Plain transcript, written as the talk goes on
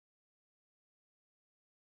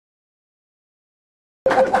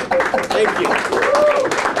Thank you.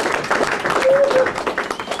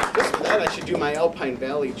 Just for that, I should do my Alpine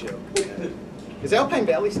Valley joke. Is Alpine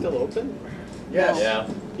Valley still open? Yes. Yeah.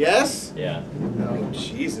 Yes? Yeah. Oh,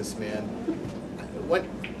 Jesus, man.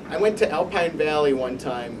 I went to Alpine Valley one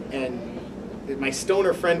time, and my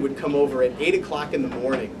stoner friend would come over at 8 o'clock in the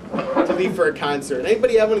morning to leave for a concert.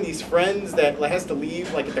 Anybody have one of these friends that has to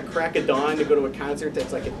leave like at the crack of dawn to go to a concert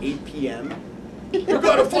that's like at 8 p.m.? You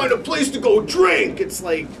gotta find a place to go drink! It's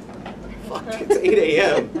like, fuck, it's 8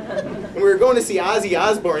 a.m. And we were going to see Ozzy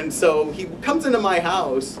Osbourne, so he comes into my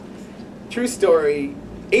house, true story,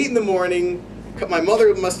 8 in the morning, my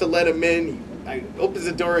mother must have let him in. I opens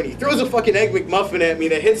the door and he throws a fucking Egg McMuffin at me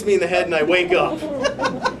that hits me in the head and I wake up.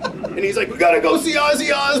 And he's like, we gotta go see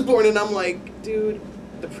Ozzy Osbourne. And I'm like, dude,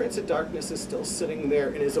 the Prince of Darkness is still sitting there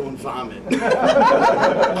in his own vomit.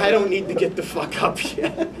 I don't need to get the fuck up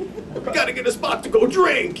yet. We gotta get a spot to go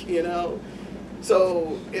drink, you know?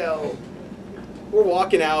 So, you know, we're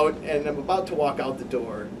walking out and I'm about to walk out the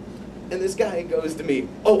door. And this guy goes to me,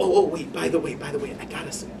 oh, wait, by the way, I got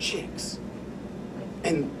us some chicks.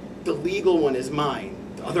 And the legal one is mine.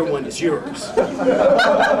 The other one is yours.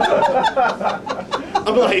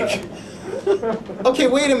 I'm like, okay,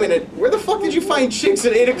 wait a minute. Where the fuck did you find chicks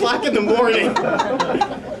at 8 o'clock in the morning?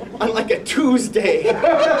 On like a Tuesday in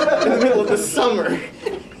the middle of the summer.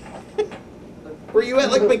 Were you at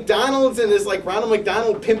like McDonald's and is like Ronald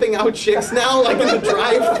McDonald pimping out chicks now, like in the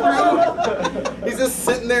drive-thru? He's just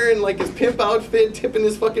sitting there in like his pimp outfit, tipping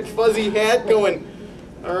his fucking fuzzy hat, going,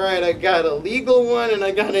 all right, I got a legal one and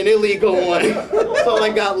I got an illegal one. That's all I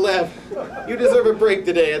got left. You deserve a break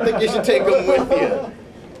today. I think you should take them with you.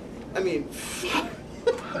 I mean,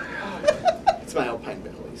 it's my Alpine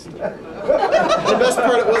Valley story. The best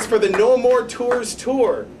part was for the No More Tours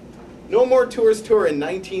tour. No More Tours tour in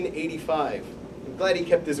 1985. I'm glad he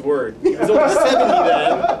kept his word. He was only 70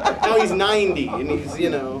 then. Now he's 90 and he's,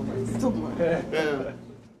 you know. Yeah.